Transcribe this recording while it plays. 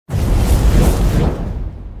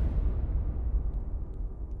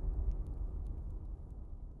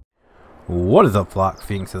What is up, flock?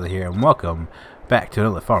 Feenix here, and welcome back to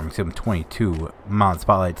another Farming Sim 22 Mod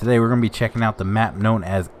Spotlight. Today we're going to be checking out the map known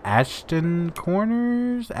as Ashton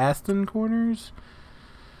Corners?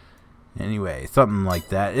 Anyway, something like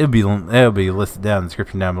that. It'll be listed down in the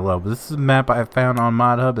description down below. But this is a map I found on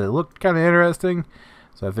ModHub. It looked kind of interesting,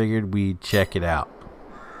 so I figured we'd check it out.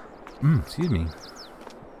 Excuse me.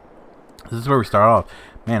 This is where we start off.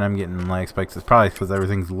 Man, I'm getting lag spikes. It's probably because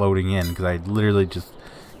everything's loading in, because I literally just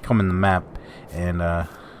come in the map and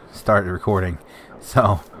started recording.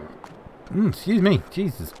 So, excuse me.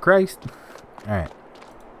 Jesus Christ. Alright.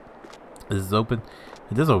 This is open.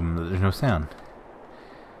 It does open, but there's no sound.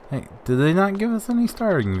 Hey, did they not give us any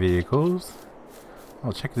starting vehicles?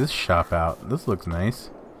 Oh, check this shop out. This looks nice.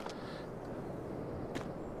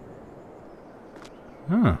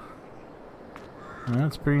 Huh. Well,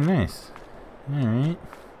 that's pretty nice. Alright.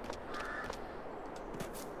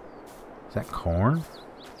 Is that corn?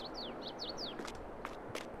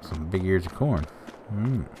 Some big ears of corn.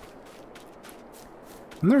 I've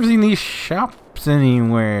never seen these shops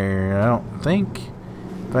anywhere, I don't think.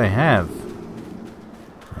 If I have.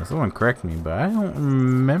 Someone correct me, but I don't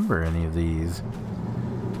remember any of these.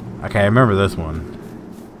 Okay, I remember this one.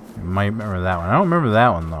 I might remember that one. I don't remember that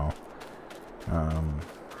one, though.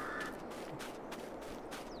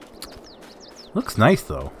 Looks nice,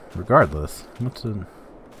 though, regardless. Is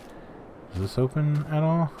this open at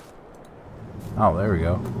all? Oh, there we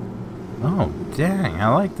go. Oh, dang, I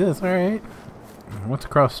like this. Alright. What's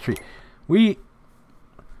across the street?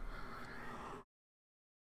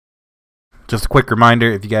 Just a quick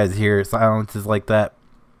reminder, if you guys hear silences like that,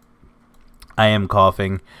 I am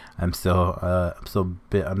coughing. I'm still a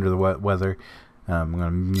bit under the weather. I'm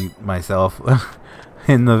gonna mute myself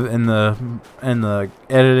in the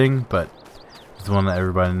editing, but just want to let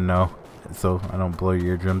everybody know so I don't blow your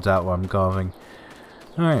eardrums out while I'm coughing.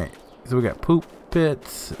 All right, so we got poop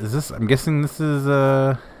pits. Is this? I'm guessing this is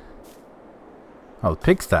oh,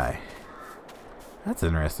 pigsty. That's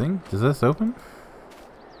interesting. Does this open?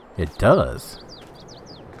 It does.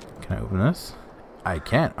 Can I open this? I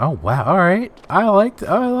can. Oh wow! All right. I like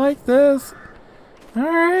this. All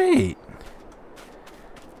right.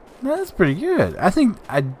 That's pretty good. I think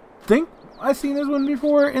I've seen this one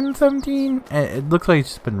before in 17. It looks like it's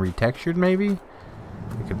just been retextured, maybe.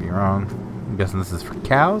 I could be wrong. I'm guessing this is for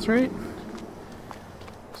cows, right?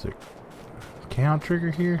 Is there a cow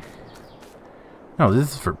trigger here? No,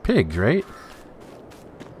 this is for pigs, right?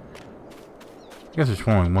 I guess there's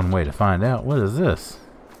only one way to find out. What is this?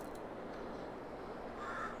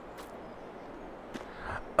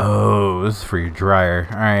 Oh, this is for your dryer.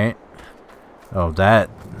 Alright. Oh, that's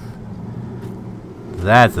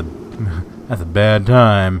a bad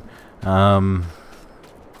time. I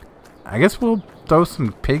guess we'll throw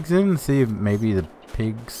some pigs in and see if maybe the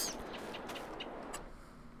pigs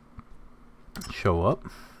show up.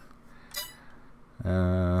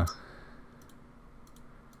 Alright.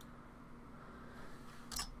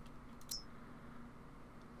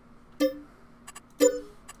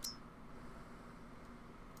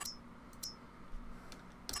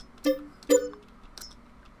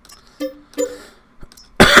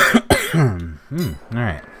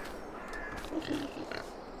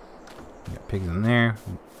 Got pigs in there.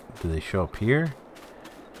 Do they show up here?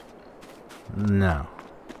 No.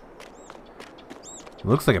 It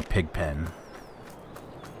looks like a pig pen.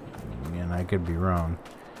 And I could be wrong.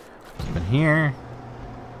 Up in here.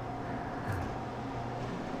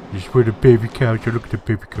 Just where the baby cows are. Look at the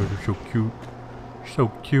baby cows. They're so cute. So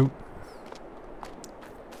cute.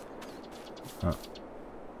 Oh.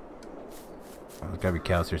 There's gotta be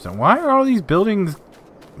cows here somewhere. Why are all these buildings?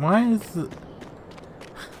 Why is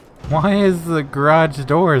the garage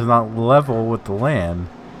doors not level with the land?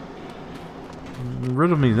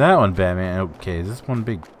 Riddle me that one, Batman. Okay, is this one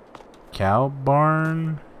big cow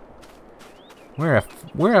barn? Where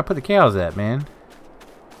I put the cows at, man?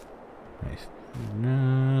 Nice.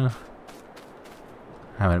 No.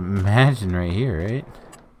 I would imagine right here, right?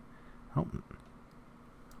 Oh.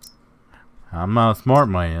 I'm not a smart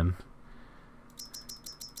man.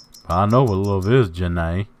 I know what love is,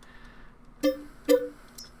 Janae.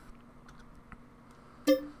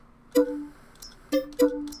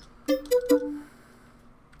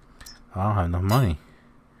 I don't have enough money.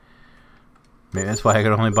 Maybe that's why I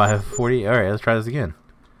could only buy 40. Alright, let's try this again.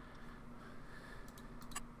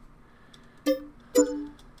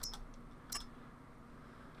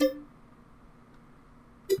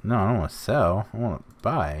 No, I don't want to sell. I want to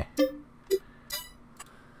buy.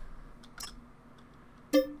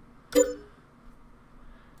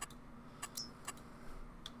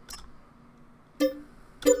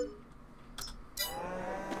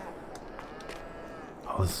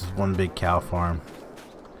 one big cow farm.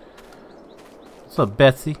 What's up,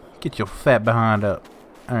 Betsy? Get your fat behind up.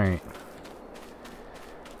 Alright.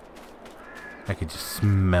 I could just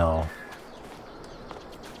smell.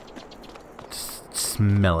 Just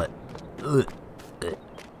smell it.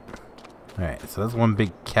 Alright, so that's one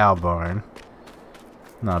big cow barn.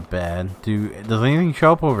 Not bad. Does anything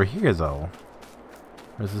show up over here though?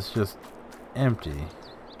 Or is this just empty?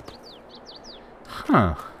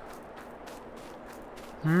 Huh.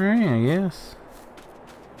 Alright, I guess.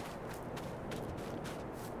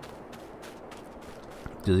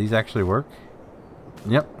 Do these actually work?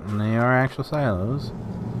 Yep, they are actual silos.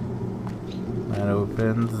 That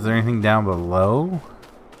opens. Is there anything down below?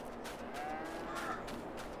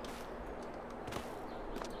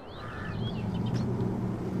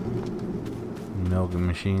 Milking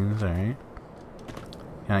machines, alright.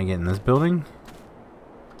 Can I get in this building?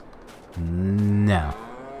 No.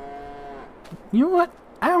 You know what?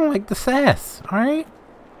 I don't like the sass, alright?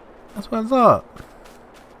 That's what I thought.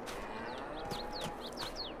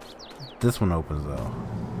 This one opens though.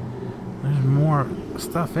 There's more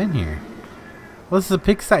stuff in here. Well, this is a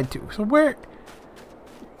pig side too. So where,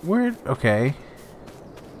 okay.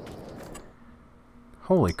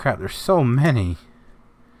 Holy crap, there's so many.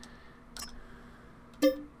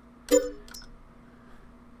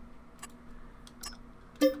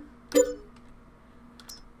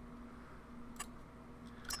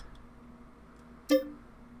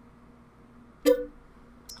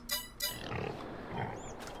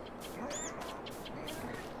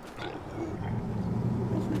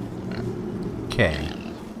 Okay,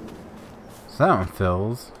 so that one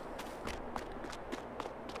fills.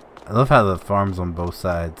 I love how the farm's on both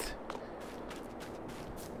sides.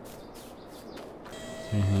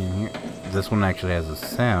 Anything in here? This one actually has a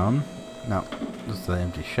sound. No, just an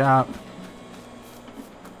empty shop.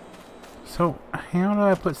 So, how do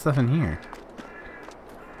I put stuff in here?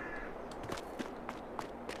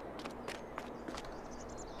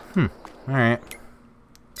 Alright.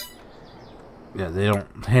 Yeah,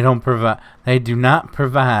 they do not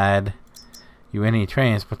provide you any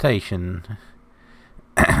transportation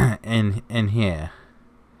in here.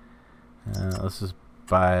 Let's just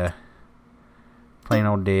buy a plain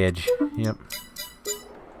old edge. Yep.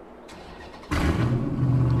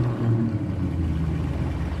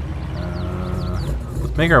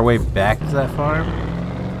 Let's make our way back to that farm.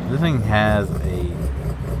 This thing has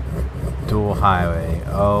a dual highway.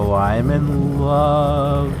 Oh, I'm in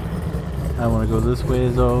love. I want to go this way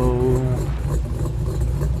though.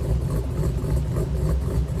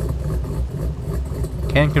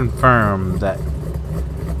 Can confirm that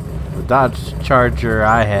the Dodge Charger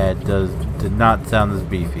I had did not sound as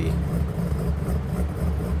beefy.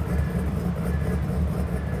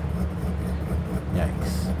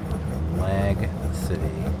 Yikes. Lag City.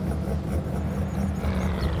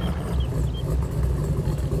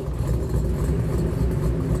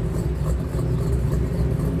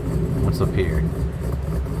 What's up here?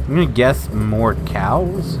 I'm gonna guess more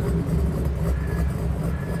cows.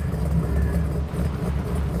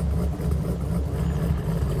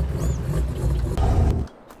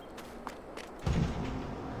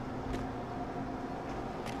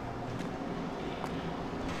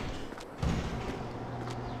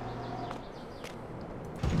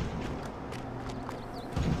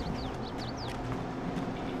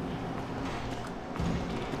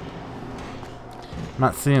 I'm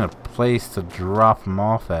not seeing a place to drop them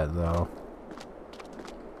off at though.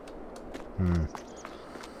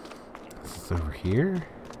 Is this over here?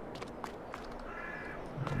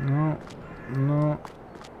 No, no.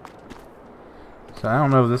 So I don't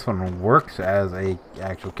know if this one works as a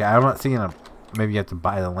actual cow. I'm not seeing a. Maybe you have to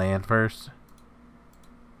buy the land first.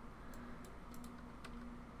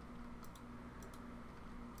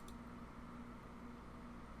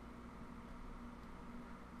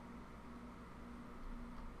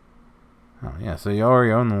 Oh yeah, so you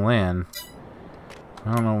already own the land.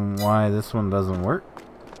 I don't know why this one doesn't work.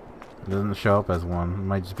 It doesn't show up as one. It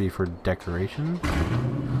might just be for decoration.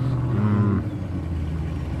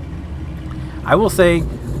 I will say,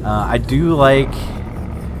 I do like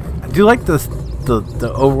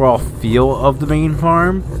the overall feel of the main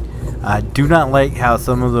farm. I do not like how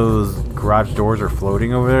some of those garage doors are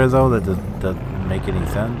floating over there though. That doesn't make any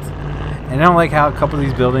sense. And I don't like how a couple of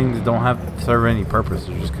these buildings don't serve any purpose.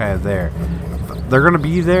 They're just kind of there. If they're gonna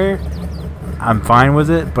be there, I'm fine with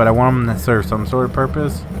it, but I want them to serve some sort of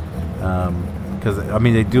purpose. Because I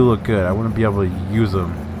mean, they do look good. I want to be able to use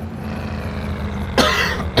them.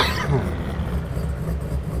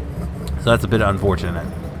 So that's a bit unfortunate.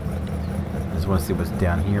 I just want to see what's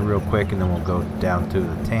down here real quick, and then we'll go down to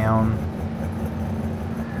the town.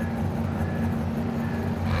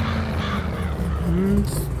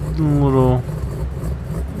 Just a little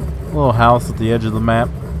house at the edge of the map.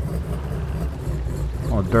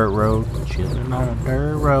 On a dirt road. Chilling on a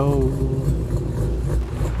dirt road.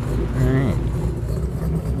 Alright.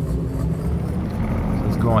 So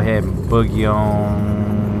let's go ahead and boogie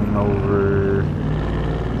on over.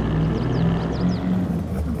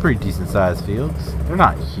 Pretty decent sized fields. They're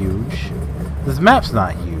not huge. This map's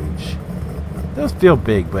not huge. It does feel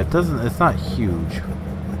big, but it's not huge.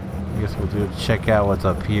 I guess we'll do check out what's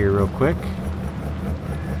up here real quick.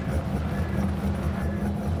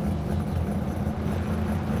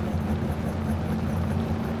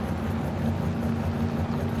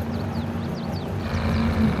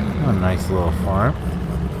 A nice little farm.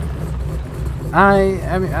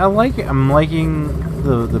 I mean I like it. I'm liking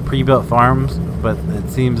the pre-built farms, but it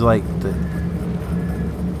seems like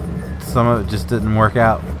some of it just didn't work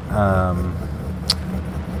out.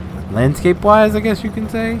 Landscape wise, I guess you can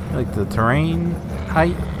say, like the terrain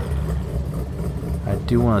height. I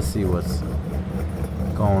do want to see what's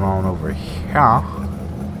going on over here.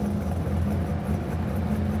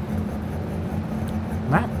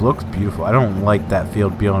 That looks beautiful. I don't like that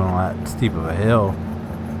field being on that steep of a hill.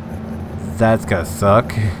 That's gonna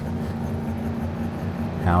suck.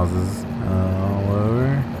 Houses all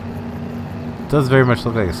over. It does very much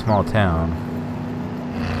look like a small town.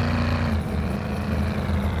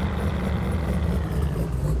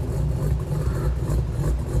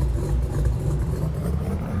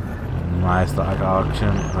 Livestock auction.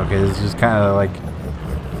 Okay, this is just kind of like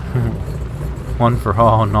one for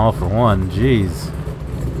all and all for one. Jeez.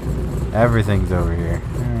 Everything's over here.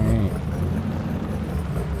 Alright.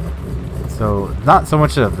 So, not so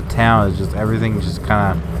much of the town, it's just everything just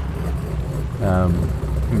kind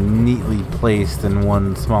of neatly placed in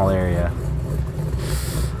one small area.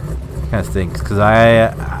 Kind of stinks, because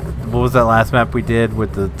what was that last map we did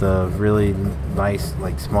with the really nice,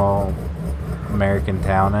 like, small American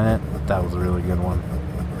town in it? That was a really good one.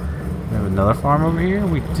 We have another farm over here?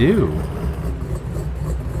 We do.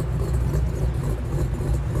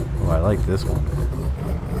 Oh, I like this one.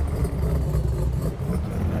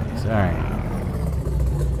 Nice. Alright.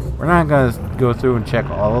 We're not going to go through and check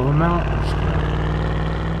all of them out. We're just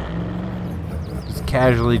gonna just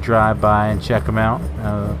casually drive by and check them out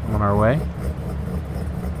on our way.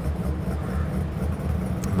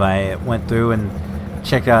 If I went through and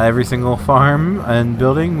checked out every single farm and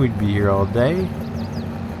building, we'd be here all day.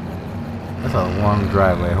 That's a long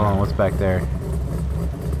driveway. Hold on, what's back there?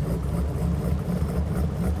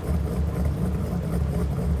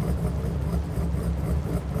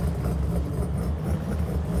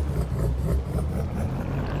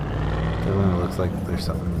 Definitely looks like there's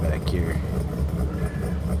something back here.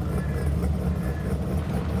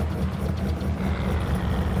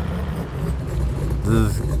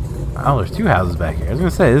 This is, oh, there's two houses back here. I was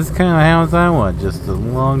gonna say, this is kind of the house I want. Just a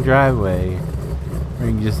long driveway where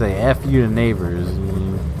you can just say F you to neighbors.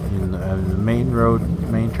 And the main road,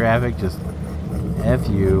 main traffic, just F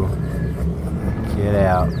you. Get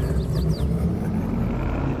out.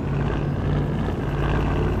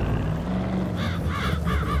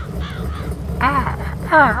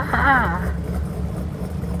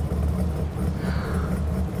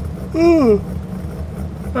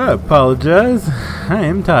 I apologize. I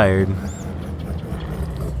am tired.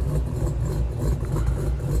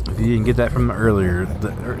 If you didn't get that from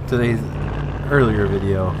today's earlier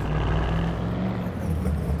video.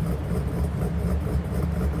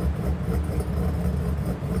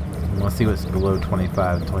 I want to see what's below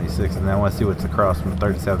 25 and 26, and then I want to see what's across from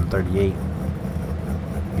 37 and 38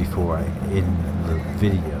 before I end the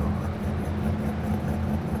video.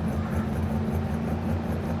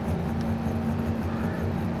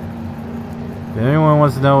 If anyone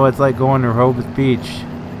wants to know what it's like going to Rehoboth Beach,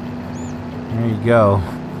 there you go.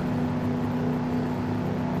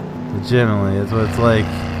 Legitimately, that's what it's like.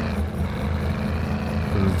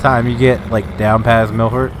 From the time you get like down past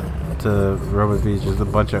Milford to Rehoboth Beach, there's a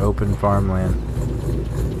bunch of open farmland.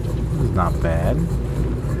 This is not bad.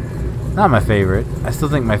 Not my favorite. I still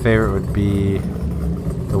think my favorite would be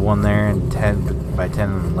the one there in 10 by 10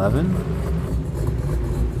 and 11.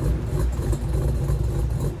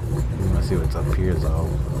 See what's up here though.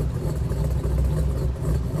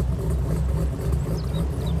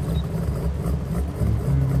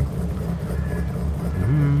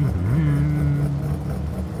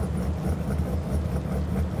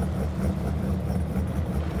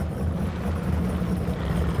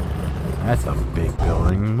 That's a big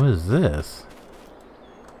building. What is this?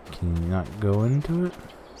 Can you not go into it?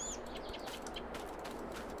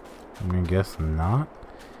 I'm gonna guess not.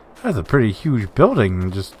 That's a pretty huge building,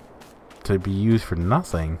 just to be used for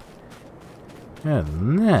nothing.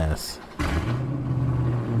 Goodness.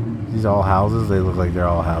 These all houses? They look like they're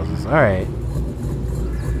all houses. Alright.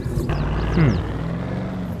 Yeah,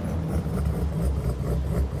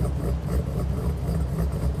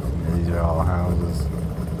 these are all houses.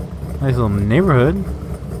 Nice little neighborhood.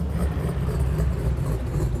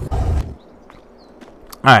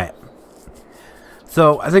 Alright.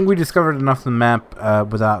 So, I think we discovered enough of the map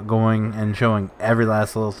without going and showing every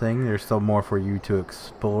last little thing. There's still more for you to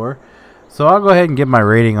explore. So, I'll go ahead and give my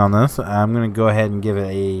rating on this. I'm going to go ahead and give it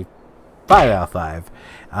a 5 out of 5.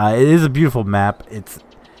 It is a beautiful map.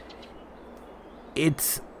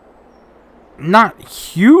 It's not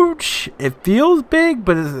huge. It feels big,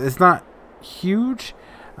 but it's not huge,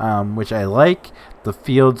 which I like. The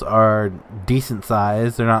fields are decent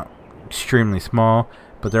size. They're not extremely small,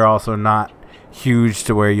 but they're also not huge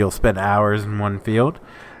to where you'll spend hours in one field.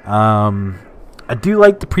 I do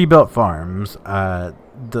like the pre-built farms.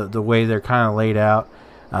 The way they're kind of laid out.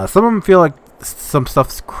 Some of them feel like some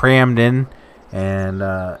stuff's crammed in, and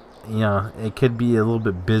you know, it could be a little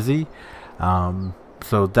bit busy.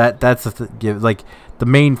 So that's like the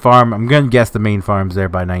main farm. I'm gonna guess the main farm's there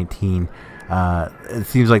by 19. It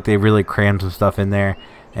seems like they really crammed some stuff in there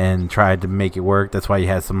and tried to make it work. That's why you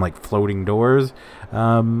had some like floating doors.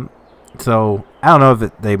 So I don't know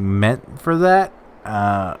if they meant for that,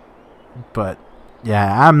 but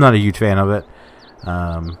yeah, I'm not a huge fan of it.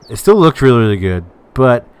 It still looks really, really good,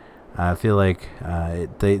 but I feel like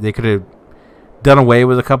they could have done away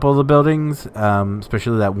with a couple of the buildings,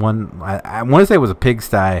 especially that one. I want to say it was a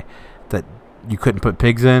pigsty that you couldn't put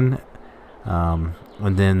pigs in,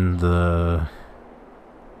 and then the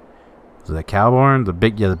cow barn, the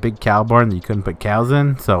big cow barn that you couldn't put cows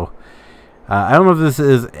in. So I don't know if this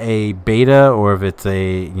is a beta or if it's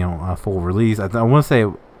a full release. I want to say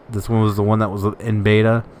this one was the one that was in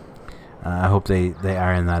beta. I hope they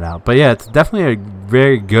iron that out. But yeah, it's definitely a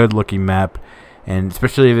very good looking map, and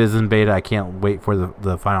especially if it is in beta, I can't wait for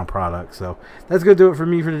the final product. So that's going to do it for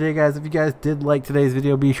me for today, guys. If you guys did like today's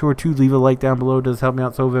video, be sure to leave a like down below. It does help me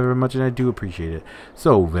out so very, very much, and I do appreciate it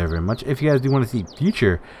so very, very much. If you guys do want to see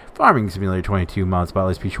future Farming Simulator 22 mod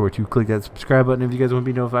spotlights, be sure to click that subscribe button. If you guys want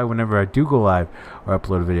to be notified whenever I do go live or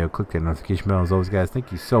upload a video, click that notification bell. As always, guys,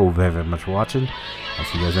 thank you so very, very much for watching. I'll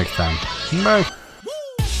see you guys next time. Bye.